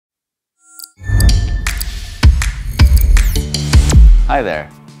Hi there.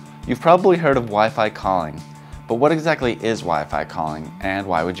 You've probably heard of Wi-Fi calling, but what exactly is Wi-Fi calling and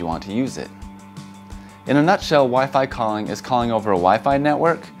why would you want to use it? In a nutshell, Wi-Fi calling is calling over a Wi-Fi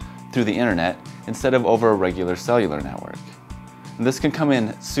network through the internet instead of over a regular cellular network. And this can come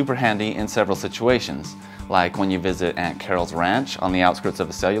in super handy in several situations, like when you visit Aunt Carol's ranch on the outskirts of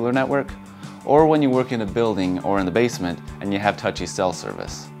a cellular network, or when you work in a building or in the basement and you have touchy cell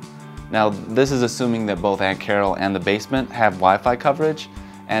service. Now, this is assuming that both Aunt Carol and the basement have Wi-Fi coverage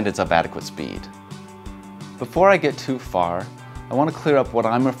and it's of adequate speed. Before I get too far, I want to clear up what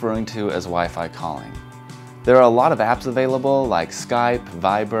I'm referring to as Wi-Fi calling. There are a lot of apps available like Skype,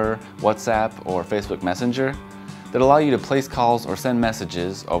 Viber, WhatsApp, or Facebook Messenger that allow you to place calls or send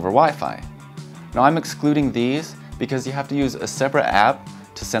messages over Wi-Fi. Now, I'm excluding these because you have to use a separate app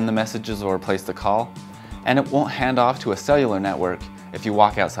to send the messages or place the call, and it won't hand off to a cellular network if you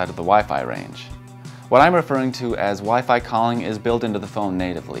walk outside of the Wi-Fi range. What I'm referring to as Wi-Fi calling is built into the phone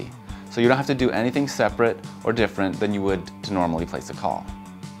natively, so you don't have to do anything separate or different than you would to normally place a call.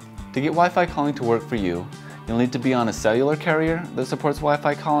 To get Wi-Fi calling to work for you, you'll need to be on a cellular carrier that supports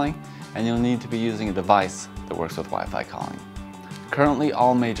Wi-Fi calling, and you'll need to be using a device that works with Wi-Fi calling. Currently,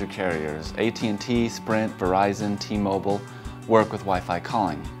 all major carriers, AT&T, Sprint, Verizon, T-Mobile, work with Wi-Fi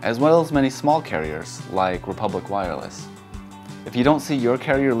calling, as well as many small carriers like Republic Wireless. If you don't see your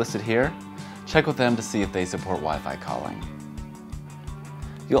carrier listed here, check with them to see if they support Wi-Fi calling.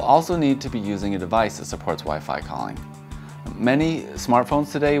 You'll also need to be using a device that supports Wi-Fi calling. Many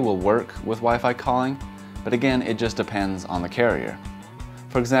smartphones today will work with Wi-Fi calling, but again, it just depends on the carrier.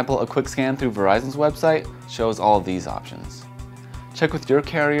 For example, a quick scan through Verizon's website shows all of these options. Check with your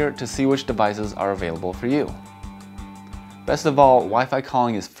carrier to see which devices are available for you. Best of all, Wi-Fi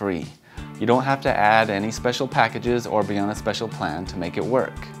calling is free. You don't have to add any special packages or be on a special plan to make it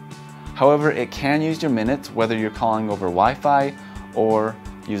work. However, it can use your minutes whether you're calling over Wi-Fi or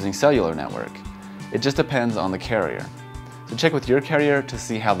using cellular network. It just depends on the carrier. So check with your carrier to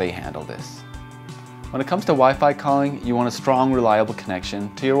see how they handle this. When it comes to Wi-Fi calling, you want a strong, reliable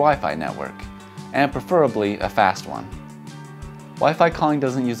connection to your Wi-Fi network, and preferably a fast one. Wi-Fi calling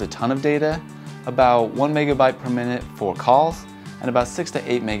doesn't use a ton of data, about 1 megabyte per minute for calls, and about 6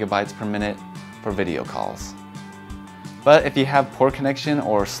 to 8 megabytes per minute for video calls. But if you have poor connection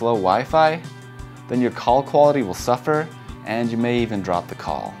or slow Wi-Fi, then your call quality will suffer and you may even drop the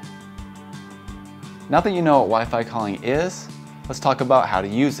call. Now that you know what Wi-Fi calling is, let's talk about how to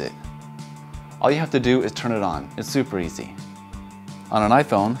use it. All you have to do is turn it on. It's super easy. On an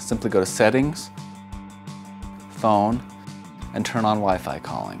iPhone, simply go to Settings, Phone, and turn on Wi-Fi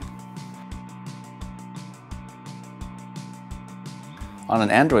calling. On an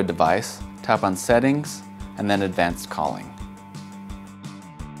Android device, tap on Settings and then Advanced Calling.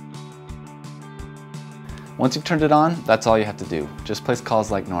 Once you've turned it on, that's all you have to do. Just place calls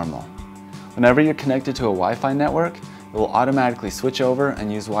like normal. Whenever you're connected to a Wi-Fi network, it will automatically switch over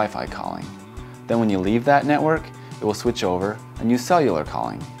and use Wi-Fi calling. Then when you leave that network, it will switch over and use cellular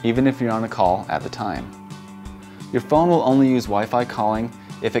calling, even if you're on a call at the time. Your phone will only use Wi-Fi calling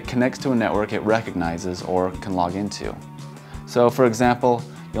if it connects to a network it recognizes or can log into. So for example,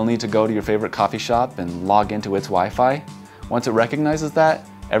 you'll need to go to your favorite coffee shop and log into its Wi-Fi. Once it recognizes that,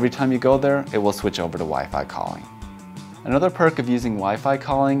 every time you go there, it will switch over to Wi-Fi calling. Another perk of using Wi-Fi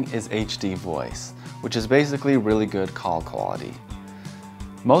calling is HD voice, which is basically really good call quality.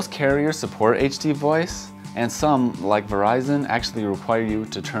 Most carriers support HD voice, and some, like Verizon, actually require you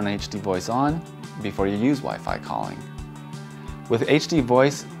to turn HD voice on before you use Wi-Fi calling. With HD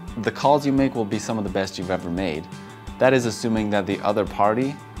voice, the calls you make will be some of the best you've ever made. That is assuming that the other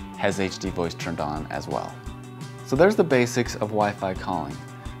party has HD voice turned on as well. So there's the basics of Wi-Fi calling,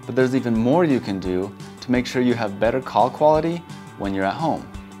 but there's even more you can do to make sure you have better call quality when you're at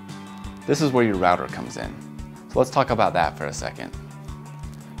home. This is where your router comes in. So let's talk about that for a second.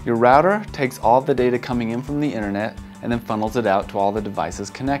 Your router takes all the data coming in from the internet and then funnels it out to all the devices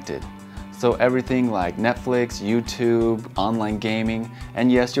connected. So everything like Netflix, YouTube, online gaming,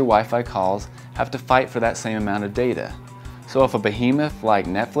 and yes, your Wi-Fi calls have to fight for that same amount of data. So if a behemoth like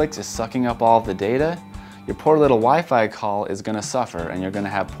Netflix is sucking up all of the data, your poor little Wi-Fi call is going to suffer and you're going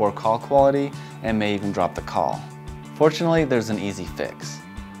to have poor call quality and may even drop the call. Fortunately, there's an easy fix.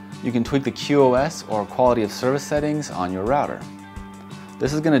 You can tweak the QoS or quality of service settings on your router.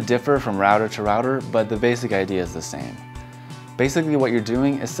 This is going to differ from router to router, but the basic idea is the same. Basically what you're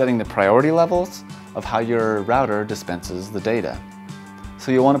doing is setting the priority levels of how your router dispenses the data.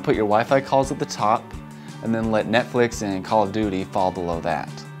 So you'll want to put your Wi-Fi calls at the top and then let Netflix and Call of Duty fall below that.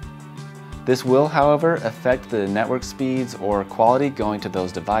 This will, however, affect the network speeds or quality going to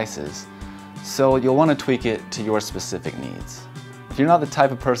those devices, so you'll want to tweak it to your specific needs. If you're not the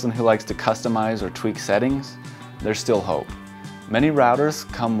type of person who likes to customize or tweak settings, there's still hope. Many routers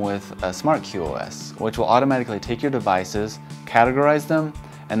come with a smart QoS, which will automatically take your devices, categorize them,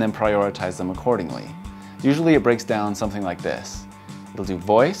 and then prioritize them accordingly. Usually it breaks down something like this. It'll do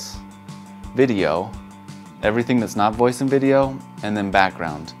voice, video, everything that's not voice and video, and then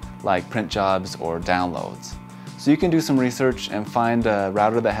background, like print jobs or downloads. So you can do some research and find a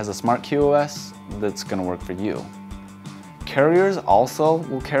router that has a smart QoS that's going to work for you. Carriers also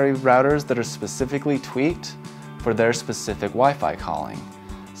will carry routers that are specifically tweaked for their specific Wi-Fi calling.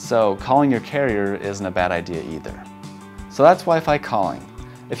 So calling your carrier isn't a bad idea either. So that's Wi-Fi calling.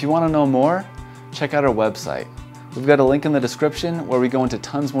 If you want to know more, check out our website. We've got a link in the description where we go into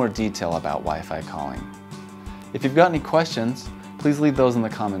tons more detail about Wi-Fi calling. If you've got any questions, please leave those in the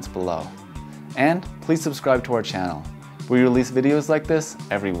comments below. And please subscribe to our channel. We release videos like this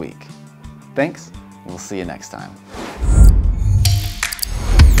every week. Thanks, and we'll see you next time.